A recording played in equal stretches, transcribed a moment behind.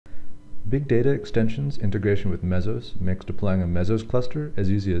Big data extensions integration with Mesos makes deploying a Mesos cluster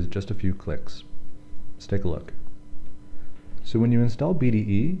as easy as just a few clicks. Let's take a look. So when you install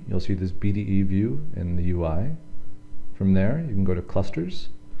BDE, you'll see this BDE view in the UI. From there, you can go to Clusters,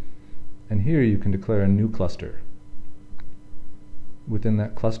 and here you can declare a new cluster. Within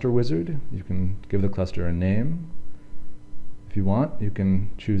that cluster wizard, you can give the cluster a name. If you want, you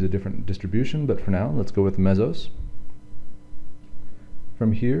can choose a different distribution, but for now, let's go with Mesos.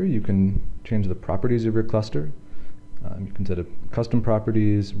 From here, you can change the properties of your cluster. You can set up custom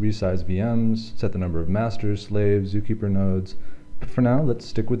properties, resize VMs, set the number of masters, slaves, zookeeper nodes. But for now, let's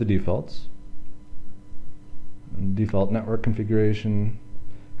stick with the defaults. Default network configuration,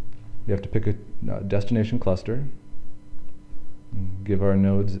 you have to pick a destination cluster. Give our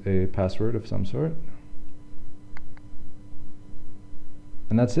nodes a password of some sort.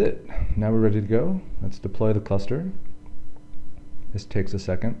 And that's it. Now we're ready to go. Let's deploy the cluster. This takes a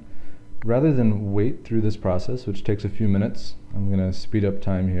second. Rather than wait through this process, which takes a few minutes, I'm going to speed up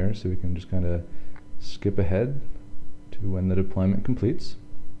time here so we can just kind of skip ahead to when the deployment completes.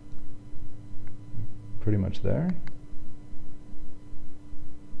 Pretty much there.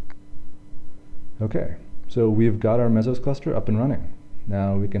 Okay, so we've got our Mesos cluster up and running.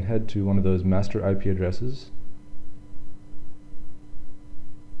 Now we can head to one of those master IP addresses.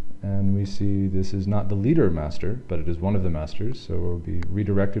 And we see this is not the leader master, but it is one of the masters, so we'll be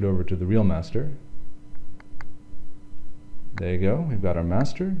redirected over to the real master. There you go, we've got our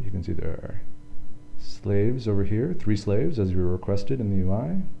master. You can see there are slaves over here, 3 slaves as we requested in the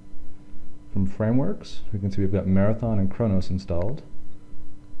UI. From frameworks, we can see we've got Marathon and Chronos installed.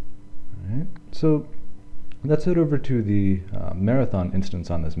 All right, so let's head over to the Marathon instance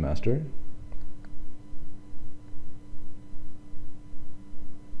on this master.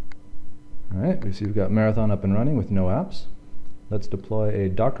 Alright, we see we've got Marathon up and running with no apps. Let's deploy a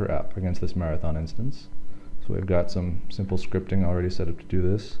Docker app against this Marathon instance. So we've got some simple scripting already set up to do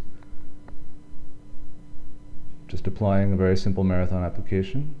this. Just deploying a very simple Marathon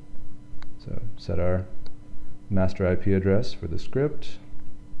application. So set our master IP address for the script.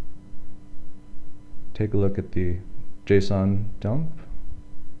 Take a look at the JSON dump.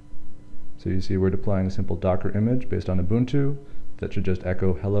 So you see we're deploying a simple Docker image based on Ubuntu that should just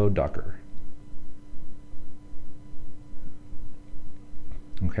echo hello Docker.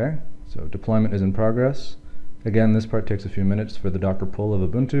 Okay, so deployment is in progress. Again, this part takes a few minutes for the Docker pull of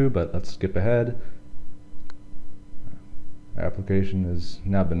Ubuntu, but let's skip ahead. Our application has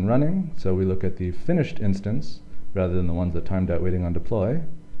now been running, so we look at the finished instance rather than the ones that timed out waiting on deploy.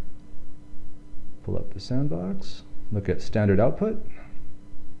 Pull up the sandbox, look at standard output.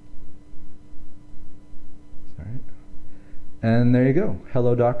 Sorry. And there you go,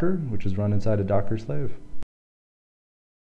 hello Docker, which is run inside a Docker slave.